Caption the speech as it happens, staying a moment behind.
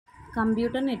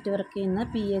Computer നെറ്റ്വർക്കിൽ നിന്ന്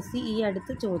PSC ഈ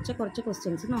അടുത്ത് ചോദിച്ച കുറച്ച്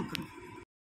ക്വസ്റ്റ്യൻസ് നോക്കാം.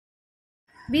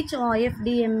 Which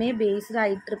OFDMA based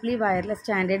IEEE wireless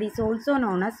standard is also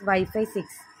known as Wi-Fi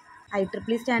 6?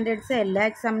 IEEE standards എല്ലാ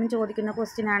എക്സാമിനും ചോദിക്കുന്ന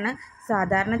ക്വസ്റ്റ്യൻ ആണ്.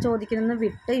 സാധാരണ ചോദിക്കുന്നത്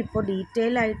വിട്ട് ഇപ്പോൾ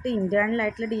ഡീറ്റെയിൽ ആയിട്ട് ഇന്റേണൽ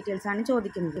ആയിട്ടുള്ള ഡീറ്റെയിൽസ് ആണ്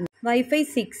ചോദിക്കുന്നത്. Wi-Fi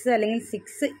 6 അല്ലെങ്കിൽ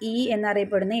 6E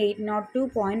എന്നറിയപ്പെടുന്ന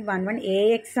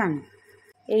 802.11ax ആണ്.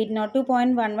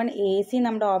 802.11ac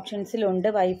നമ്മുടെ ഓപ്ഷൻസിലുണ്ട്.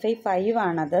 Wi-Fi 5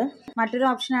 ആണത്. മറ്റൊരു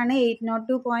ഓപ്ഷനാണ്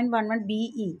 802.11be,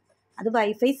 അത്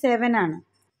Wi-Fi 7 ആണ്.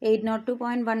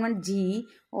 802.11g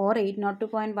ഓർ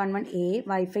 802.11a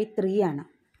Wi-Fi 3 ആണ്.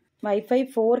 Wi-Fi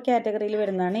 4 കാറ്റഗറിയിൽ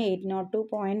വരുന്നതാണ്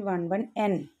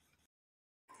 802.11n.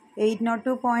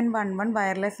 802.11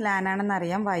 wireless LAN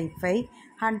ആണെന്നറിയാം. Wi-Fi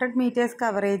 100 meters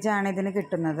coverage ആണ് ഇതിന്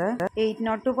കിട്ടുന്നത്.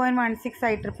 802.16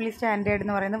 IEEE സ്റ്റാൻഡേർഡ്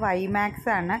എന്ന് പറയുന്നത് WiMAX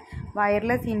ആണ്.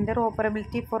 Wireless inter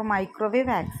operability four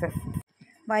microwave access.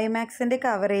 WiMAXിൻ്റെ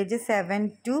coverage 7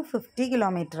 to 50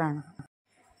 kilometre ആണ്.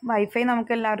 Wi-Fi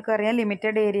നമുക്ക് എല്ലാവർക്കും അറിയാം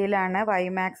ലിമിറ്റഡ് ഏരിയയിലാണ്.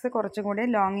 WiMAX കുറച്ചും കൂടി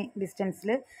ലോങ്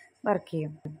ഡിസ്റ്റൻസിൽ വർക്ക്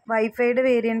ചെയ്യും. വൈഫൈയുടെ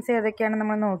വേരിയൻസ് ഏതൊക്കെയാണ്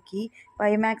നമ്മൾ നോക്കി.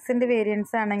 WiMAXിൻ്റെ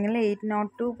വേരിയൻസ് ആണെങ്കിൽ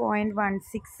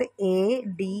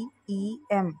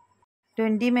 802.16ADEM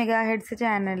 20 MHz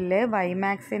ചാനലിൽ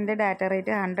WiMAXിൻ്റെ ഡാറ്റ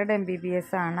റേറ്റ് 100 Mbps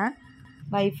ആണ്.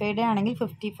 വൈഫൈയുടെ ആണെങ്കിൽ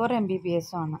 54 Mbps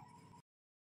ആണ്.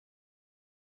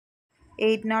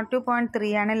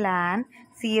 802.3 ആണ് LAN,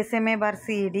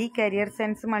 CSMA/CD, Carrier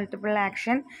Sense Multiple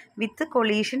Action with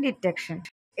Collision Detection.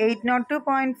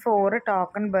 802.4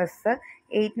 token bus,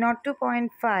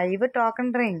 802.5 token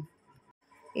ring.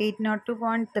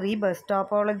 802.3 bus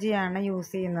ടോപ്പോളജിയാണ്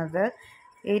use ചെയ്യുന്നത്.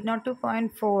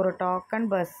 802.4 ടോക്കൺ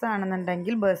ബസ്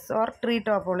ആണെന്നുണ്ടെങ്കിൽ bus or tree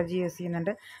topology use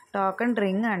ചെയ്യുന്നുണ്ട്. ടോക്കൺ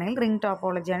റിംഗ് ആണെങ്കിൽ റിംഗ്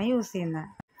ടോപ്പോളജിയാണ് യൂസ് ചെയ്യുന്നത്.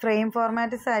 ഫ്രെയിം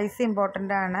ഫോർമാറ്റ് സൈസ്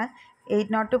ഇമ്പോർട്ടൻ്റ് ആണ്.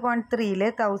 802.3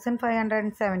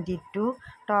 1572,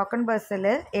 token ബസ്സിൽ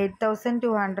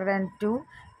 8202,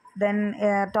 then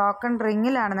token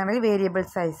റിങ്ങിലാണെന്നുണ്ടെങ്കിൽ variable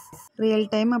size. Real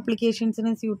time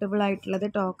അപ്ലിക്കേഷൻസിന് suitable ആയിട്ടുള്ളത്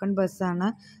token ബസ്സാണ്.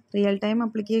 Real time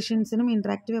അപ്ലിക്കേഷൻസിനും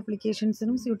interactive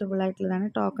അപ്ലിക്കേഷൻസിനും suitable ആയിട്ടുള്ളതാണ്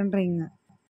ടോക്കൺ റിങ്.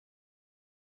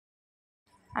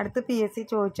 അടുത്ത PSC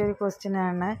ചോദിച്ചൊരു ക്വസ്റ്റ്യൻ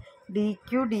ആണ്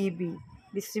DQDB,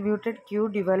 distributed Q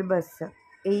dual bus.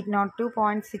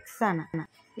 802.6 ആണ്.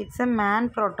 It's a man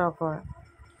protocol.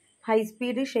 High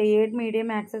speed shared medium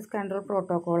access control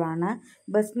protocol ആണ്.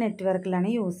 Bus നെറ്റ്വർക്കിലാണ്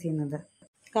use ചെയ്യുന്നത്.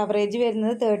 Coverage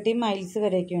വരുന്നത് 30 miles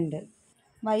വരെയൊക്കെ ഉണ്ട്.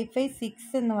 Wi-Fi 6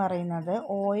 എന്ന് പറയുന്നത്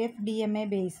OFDMA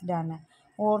ബേസ്ഡ് ആണ്.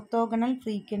 Orthogonal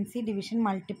frequency division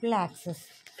multiple access.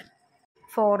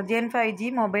 4G and 5G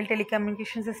mobile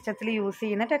telecommunication സിസ്റ്റത്തിൽ യൂസ്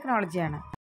ചെയ്യുന്ന ടെക്നോളജിയാണ്.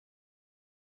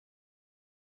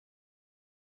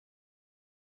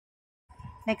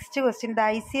 Next question, the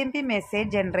ICMP message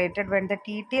generated when the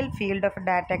TTL field of a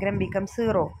datagram becomes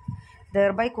 0,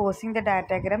 thereby causing the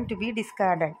datagram to be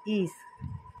discarded, is?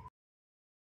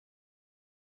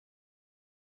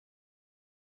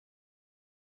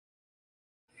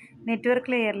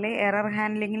 Network ലെയറിൽ error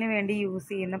ഹാൻഡ്ലിങ്ങിന് വേണ്ടി use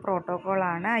ചെയ്യുന്ന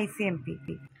പ്രോട്ടോക്കോളാണ് ICMP.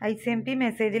 ICMP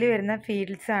മെസ്സേജിൽ വരുന്ന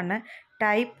fields ആണ്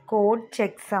type, code,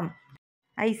 check some.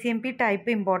 ICMP type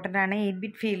important ആണ്.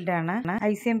 8-bit field ആണ്.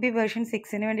 ICMP version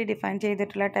 6 വേണ്ടി define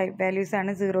ചെയ്തിട്ടുള്ള ടൈപ്പ് വാല്യൂസ്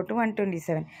ആണ് 0 to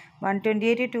 127.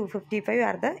 128 to 255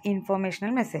 are the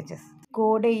informational messages.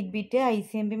 Code 8-bit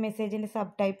ICMP മെസ്സേജിൻ്റെ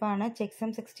sub type ആണ്. Check some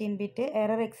 16-bit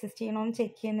error exist ചെയ്യണമെന്ന്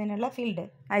check ചെയ്യുന്നതിനുള്ള field.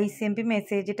 ICMP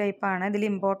message type ആണ്. ഇതിൽ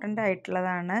ഇമ്പോർട്ടൻ്റ്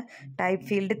ആയിട്ടുള്ളതാണ് type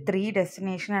field 3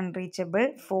 destination unreachable,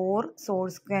 4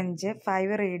 source quench,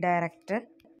 5 redirect,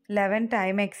 11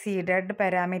 time exceeded,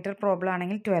 parameter problem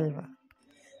ആണെങ്കിൽ 12.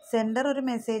 Sender ഒരു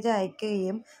message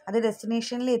അയക്കുകയും അത്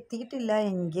ഡെസ്റ്റിനേഷനിൽ എത്തിയിട്ടില്ല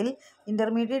എങ്കിൽ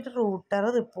ഇൻ്റർമീഡിയറ്റ് റൂട്ടർ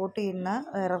റിപ്പോർട്ട് ചെയ്യുന്ന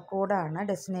എറർ കോഡാണ്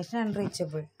ഡെസ്റ്റിനേഷൻ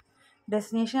അൺറീച്ചബിൾ.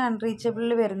 ഡെസ്റ്റിനേഷൻ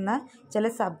അൺറീച്ചബിളിൽ വരുന്ന ചില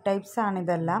സബ് ടൈപ്സ് ആണ്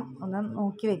ഇതെല്ലാം. ഒന്ന്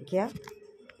നോക്കി വയ്ക്കുക.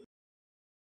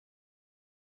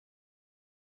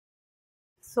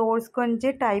 സോഴ്സ് കൊഞ്ച്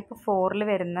ടൈപ്പ് 4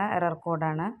 വരുന്ന എറർ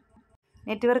കോഡാണ്.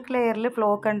 നെറ്റ്വർക്ക് ലെയറിൽ ഫ്ലോ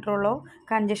കൺട്രോളോ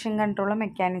കഞ്ചഷൻ കൺട്രോളോ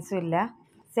മെക്കാനിസം ഇല്ല.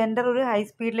 സെൻഡർ ഒരു ഹൈ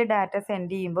സ്പീഡിൽ ഡാറ്റ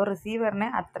സെൻഡ് ചെയ്യുമ്പോൾ റിസീവറിന്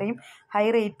അത്രയും ഹൈ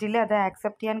റേറ്റിൽ അത്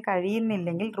ആക്സെപ്റ്റ് ചെയ്യാൻ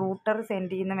കഴിയുന്നില്ലെങ്കിൽ റൂട്ടർ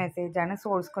സെൻഡ് ചെയ്യുന്ന മെസ്സേജാണ്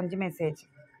സോഴ്സ് കൊഞ്ച് മെസ്സേജ്.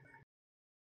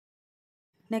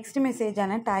 നെക്സ്റ്റ്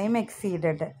മെസ്സേജാണ് ടൈം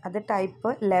എക്സീഡഡ്. അത് ടൈപ്പ്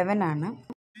 11 ആണ്.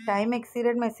 ടൈം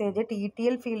എക്സീഡഡ് മെസ്സേജ്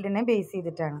TTL ഫീൽഡിനെ ബേസ്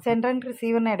ചെയ്തിട്ടാണ്. സെൻഡർ ആൻഡ്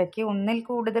റിസീവറിനിടയ്ക്ക് ഒന്നിൽ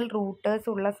കൂടുതൽ റൂട്ടേഴ്സ്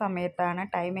ഉള്ള സമയത്താണ്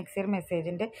ടൈം എക്സീഡ്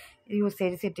മെസ്സേജിൻ്റെ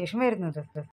യൂസേജ് സിറ്റുവേഷൻ വരുന്നത്.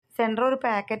 സെൻഡർ ഒരു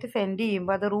പാക്കറ്റ് സെൻഡ്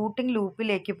ചെയ്യുമ്പോൾ അത് റൂട്ടിംഗ്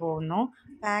ലൂപ്പിലേക്ക് പോകുന്നു.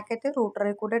 പാക്കറ്റ്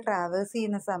റൂട്ടറിൽ കൂടെ ട്രാവേഴ്സ്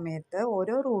ചെയ്യുന്ന സമയത്ത്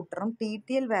ഓരോ റൂട്ടറും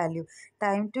TTL value,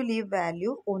 time to leave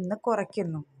value 1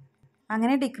 കുറയ്ക്കുന്നു.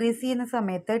 അങ്ങനെ ഡിക്രീസ് ചെയ്യുന്ന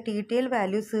സമയത്ത് TTL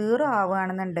വാല്യൂ 0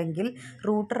 ആവുകയാണെന്നുണ്ടെങ്കിൽ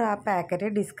റൂട്ടർ ആ പാക്കറ്റ്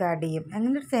ഡിസ്കാർഡ് ചെയ്യും.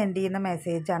 അങ്ങനെ സെൻഡ് ചെയ്യുന്ന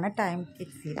മെസ്സേജാണ് ടൈം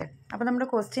എക്സീഡഡ്. അപ്പോൾ നമ്മുടെ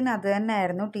ക്വസ്റ്റ്യൻ അത്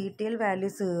തന്നെയായിരുന്നു, TTL വാല്യൂ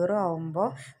 0 ആവുമ്പോൾ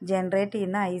ജനറേറ്റ്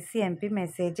ചെയ്യുന്ന ICMP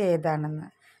മെസ്സേജ് ഏതാണെന്ന്.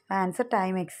 Answer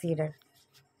time exceeded.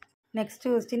 Next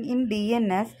question, in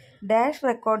DNS, dash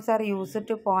records are used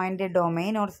to point a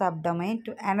domain or subdomain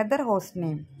to another host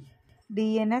name.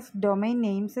 DNS domain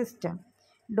name system.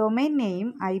 Domain name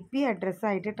IP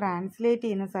അഡ്രസ്സായിട്ട് translate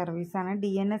ചെയ്യുന്ന സർവീസാണ്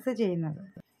DNS ചെയ്യുന്നത്.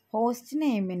 Host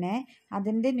നെയിമിനെ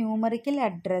അതിൻ്റെ numerical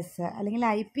address അല്ലെങ്കിൽ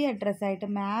IP അഡ്രസ്സായിട്ട്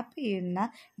മാപ്പ് ചെയ്യുന്ന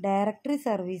directory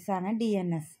സർവീസാണ്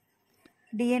DNS.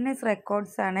 DNS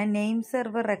റെക്കോർഡ്സാണ് name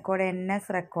server record NS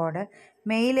record,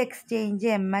 mail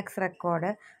exchange MX record,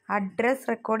 address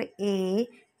record A,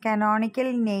 canonical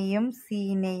name C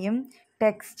name,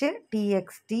 text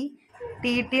TXT,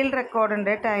 TTL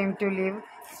റെക്കോർഡുണ്ട് time to leave,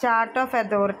 start of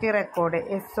authority record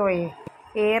SOA.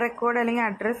 Record അല്ലെങ്കിൽ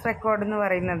address record എന്ന്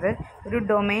പറയുന്നത് ഒരു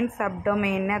domain sub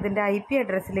ഡൊമൈനിനെ അതിൻ്റെ IP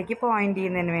അഡ്രസ്സിലേക്ക് point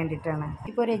ചെയ്യുന്നതിന് വേണ്ടിയിട്ടാണ്.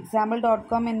 ഇപ്പോൾ ഒരു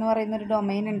example.com എന്ന് പറയുന്ന ഒരു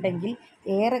ഡൊമൈൻ ഉണ്ടെങ്കിൽ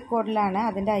റെക്കോർഡിലാണ്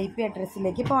അതിൻ്റെ IP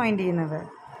അഡ്രസ്സിലേക്ക് പോയിന്റ് ചെയ്യുന്നത്.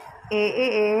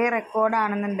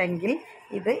 റെക്കോർഡാണെന്നുണ്ടെങ്കിൽ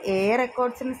ഇത്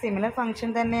റെക്കോർഡ്സിന് സിമിലർ ഫംഗ്ഷൻ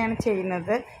തന്നെയാണ്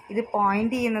ചെയ്യുന്നത്. ഇത്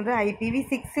പോയിന്റ് ചെയ്യുന്നത്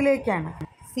IPv6ലേക്കാണ്.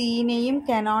 C നെയും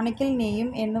കനോണിക്കൽ നെയിം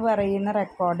എന്ന് പറയുന്ന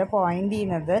റെക്കോർഡ് പോയിന്റ്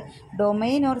ചെയ്യുന്നത്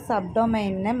ഡൊമൈൻ ഓർ സബ്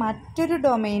ഡൊമൈനിനെ മറ്റൊരു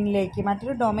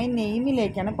ഡൊമൈൻ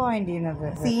നെയിമിലേക്കാണ് പോയിന്റ് ചെയ്യുന്നത്.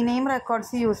 C നെയിം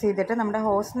റെക്കോർഡ്സ് യൂസ് ചെയ്തിട്ട് നമ്മുടെ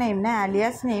ഹോസ്റ്റ് നെയിമിന്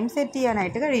ആലിയാസ് നെയിം സെറ്റ്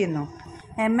ചെയ്യാനായിട്ട് കഴിയുന്നു.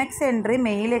 MX എൻട്രി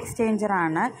മെയിൽ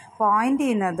എക്സ്ചേഞ്ചറാണ്, പോയിന്റ്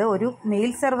ചെയ്യുന്നത് ഒരു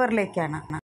മെയിൽ സെർവറിലേക്കാണ്.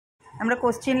 നമ്മുടെ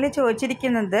ക്വസ്റ്റ്യനിൽ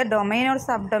ചോദിച്ചിരിക്കുന്നത് domain or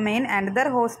sub domain another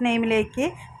host നെയിമിലേക്ക്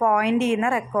point ചെയ്യുന്ന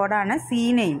റെക്കോർഡാണ് C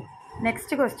name.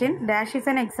 Next question, dash is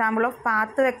an example of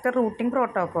path vector routing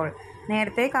protocol.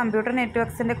 നേരത്തെ കമ്പ്യൂട്ടർ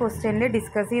നെറ്റ്വർക്ക്സിൻ്റെ ക്വസ്റ്റ്യനിൽ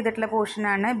ഡിസ്കസ് ചെയ്തിട്ടുള്ള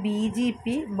പോർഷനാണ്.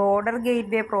 BGP border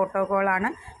gateway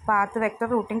പ്രോട്ടോക്കോളാണ് path vector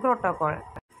routing protocol.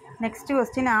 Next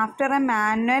question, after A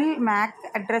manual MAC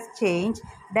address change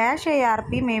dash ARP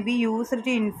may be used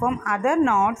to inform other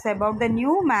nodes about the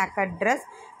new MAC address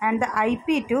and the IP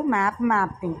to MAP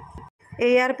mapping.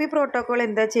 ARP protocol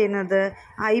എന്താ ചെയ്യുന്നത്?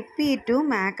 IP to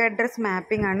MAC address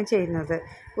mapping ആണ് ചെയ്യുന്നത്.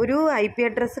 ഒരു IP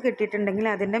address കിട്ടിയിട്ടുണ്ടെങ്കിൽ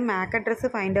അതിൻ്റെ MAC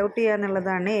address find out ചെയ്യുക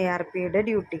എന്നുള്ളതാണ് ARPയുടെ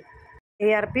duty.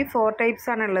 ARP 4 types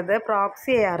ആണുള്ളത്: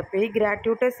 proxy ARP,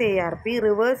 ഗ്രാറ്റുറ്റസ് ARP,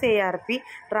 reverse ARP,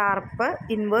 റാർപ്പ്,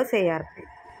 inverse ARP.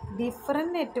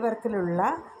 Different നെറ്റ്വർക്കിലുള്ള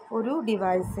ഒരു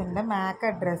ഡിവൈസിൻ്റെ MAC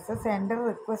അഡ്രസ്സ് സെൻഡർ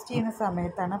റിക്വസ്റ്റ് ചെയ്യുന്ന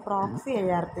സമയത്താണ് പ്രോക്സി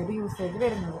ARPയുടെ യൂസേജ്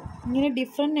വരുന്നത്. ഇങ്ങനെ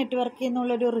ഡിഫറെൻറ്റ് നെറ്റ്വർക്കിൽ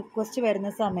നിന്നുള്ളൊരു റിക്വസ്റ്റ്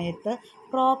വരുന്ന സമയത്ത്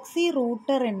പ്രോക്സി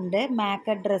റൂട്ടറിൻ്റെ MAC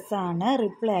അഡ്രസ്സാണ്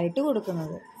റിപ്ലൈ ആയിട്ട്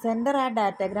കൊടുക്കുന്നത്. സെൻഡർ ആ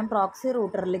ഡാറ്റാഗ്രാം പ്രോക്സി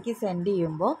റൂട്ടറിലേക്ക് സെൻഡ്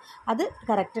ചെയ്യുമ്പോൾ അത്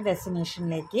കറക്റ്റ്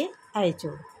ഡെസ്റ്റിനേഷനിലേക്ക് അയച്ചു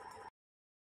കൊടുക്കും.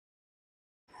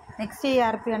 നെക്സ്റ്റ്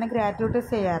ARP ആണ്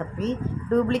ഗ്രാറ്റുറ്റസ് ARP.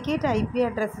 ഡ്യൂപ്ലിക്കേറ്റ് IP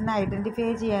അഡ്രസ്സിനെ ഐഡൻറ്റിഫൈ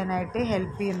ചെയ്യാനായിട്ട്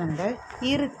ഹെൽപ്പ് ചെയ്യുന്നുണ്ട്.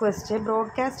 ഈ റിക്വസ്റ്റ്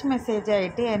ബ്രോഡ്കാസ്റ്റ്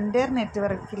മെസ്സേജായിട്ട് എൻ്റയർ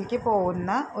നെറ്റ്വർക്കിലേക്ക് പോകുന്ന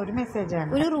ഒരു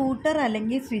മെസ്സേജാണ്. ഒരു റൂട്ടർ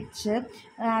അല്ലെങ്കിൽ സ്വിച്ച്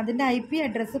അതിൻ്റെ IP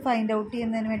അഡ്രസ്സ് ഫൈൻഡ് ഔട്ട്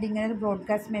ചെയ്യുന്നതിന് വേണ്ടി ഇങ്ങനെ ഒരു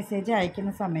ബ്രോഡ്കാസ്റ്റ് മെസ്സേജ്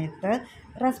അയക്കുന്ന സമയത്ത്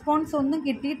റെസ്പോൺസ് ഒന്നും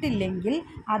കിട്ടിയിട്ടില്ലെങ്കിൽ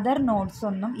അതർ നോഡ്സ്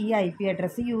ഒന്നും ഈ IP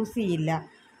അഡ്രസ്സ് യൂസ് ചെയ്യില്ല.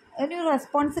 ഒരു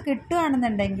റെസ്പോൺസ്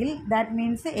കിട്ടുകയാണെന്നുണ്ടെങ്കിൽ ദാറ്റ്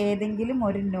മീൻസ് ഏതെങ്കിലും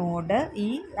ഒരു നോഡ് ഈ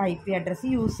IP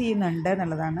അഡ്രസ്സ് യൂസ് ചെയ്യുന്നുണ്ട്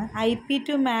എന്നുള്ളതാണ്. IP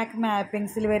to MAC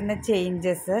മാപ്പിങ്സിൽ വരുന്ന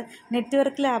ചേഞ്ചസ്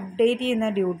നെറ്റ്വർക്കിൽ അപ്ഡേറ്റ്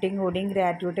ചെയ്യുന്ന ഡ്യൂട്ടിയും കൂടിയും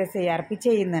ഗ്രാറ്റുറ്റസ് ARP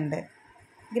ചെയ്യുന്നുണ്ട്.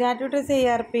 ഗ്രാറ്റുറ്റസ്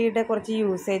ARPയുടെ കുറച്ച്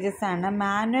യൂസേജസ് ആണ്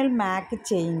manual MAC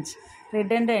change,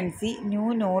 redundancy, new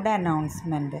node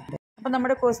announcement. അപ്പോൾ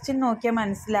നമ്മുടെ ക്വസ്റ്റ്യൻ നോക്കിയാൽ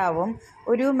മനസ്സിലാവും,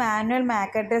 ഒരു മാനുവൽ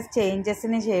MAC അഡ്രസ്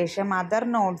ചേഞ്ചസിന് ശേഷം other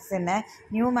നോഡ്സിന്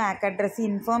new MAC address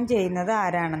inform ചെയ്യുന്നത്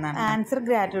ആരാണെന്നാണ്. ആൻസർ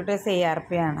ഗ്രാറ്റുറ്റസ്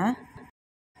ARP ആണ്.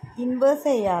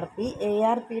 ഇൻവേഴ്സ്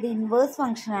ARPയുടെ ഇൻവേഴ്സ്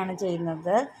ഫംഗ്ഷനാണ്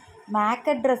ചെയ്യുന്നത്. MAC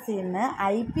അഡ്രസ്സിൽ നിന്ന്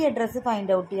IP അഡ്രസ്സ്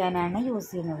ഫൈൻഡ് ഔട്ട് ചെയ്യാനാണ്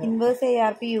യൂസ് ചെയ്യുന്നത്. ഇൻവേഴ്സ്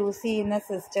ARP യൂസ് ചെയ്യുന്ന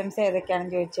സിസ്റ്റംസ്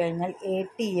ഏതൊക്കെയാണെന്ന് ചോദിച്ചു കഴിഞ്ഞാൽ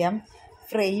ATM,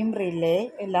 ഫ്രെയിം റിലേ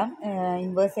എല്ലാം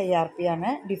ഇൻവേഴ്സ് ARP ആണ്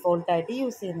ഡിഫോൾട്ടായിട്ട്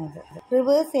യൂസ് ചെയ്യുന്നത്.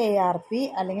 റിവേഴ്സ് ARP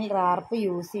അല്ലെങ്കിൽ റാർപ്പ്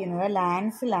യൂസ് ചെയ്യുന്നത്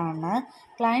ലാൻസിലാണ്.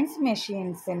 ക്ലയൻറ്റ്സ്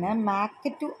മെഷീൻസിന് MAC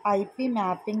to IP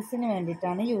മാപ്പിങ്സിന്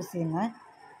വേണ്ടിയിട്ടാണ് യൂസ് ചെയ്യുന്നത്.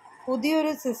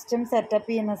 പുതിയൊരു സിസ്റ്റം സെറ്റപ്പ്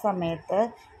ചെയ്യുന്ന സമയത്ത്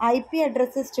IP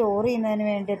അഡ്രസ്സ് സ്റ്റോർ ചെയ്യുന്നതിന്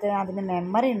വേണ്ടിയിട്ട് അതിന്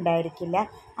മെമ്മറി ഉണ്ടായിരിക്കില്ല.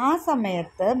 ആ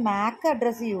സമയത്ത് MAC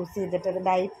അഡ്രസ്സ് യൂസ് ചെയ്തിട്ട്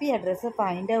അതിൻ്റെ IP അഡ്രസ്സ്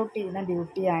ഫൈൻഡ് ഔട്ട് ചെയ്യുന്ന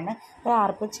ഡ്യൂട്ടിയാണ്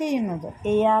റാർപ്പ് ചെയ്യുന്നത്.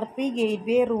 ARP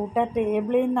ഗേറ്റ്വേ റൂട്ടർ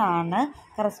ടേബിളിൽ നിന്നാണ്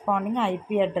corresponding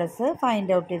IP address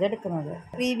find out ചെയ്തെടുക്കുന്നത്.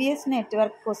 പ്രീവിയസ്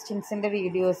നെറ്റ്വർക്ക് ക്വസ്റ്റ്യൻസിൻ്റെ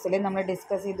വീഡിയോസിൽ നമ്മൾ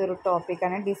ഡിസ്കസ് ചെയ്തൊരു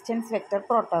ടോപ്പിക്കാണ് ഡിസ്റ്റൻസ് വെക്ടർ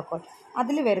പ്രോട്ടോക്കോൾ.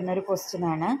 അതിൽ വരുന്നൊരു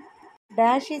ക്വസ്റ്റ്യനാണ്,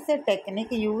 Dash is a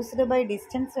technique used by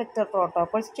distance vector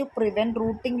protocols to prevent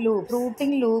routing loops.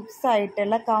 Routing loops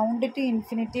ആയിട്ടുള്ള count to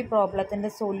infinity പ്രോബ്ലത്തിൻ്റെ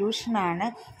സൊല്യൂഷനാണ്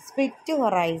split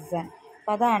horizon.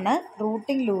 അപ്പോൾ അതാണ്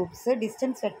റൂട്ടിംഗ് ലൂപ്സ്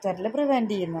ഡിസ്റ്റൻസ് വെക്ടറിൽ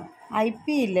പ്രിവെൻറ്റ് ചെയ്യുന്നത്.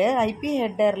 ഐ പി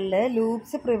ഹെഡറിൽ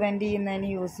ലൂപ്സ് പ്രിവെൻറ്റ് ചെയ്യുന്നതിന്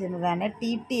use ചെയ്യുന്നതാണ്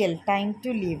TTL, time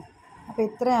to leave. അപ്പോൾ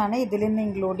ഇത്രയാണ് ഇതിൽ നിന്ന്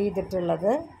ഇൻക്ലൂഡ്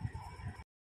ചെയ്തിട്ടുള്ളത്.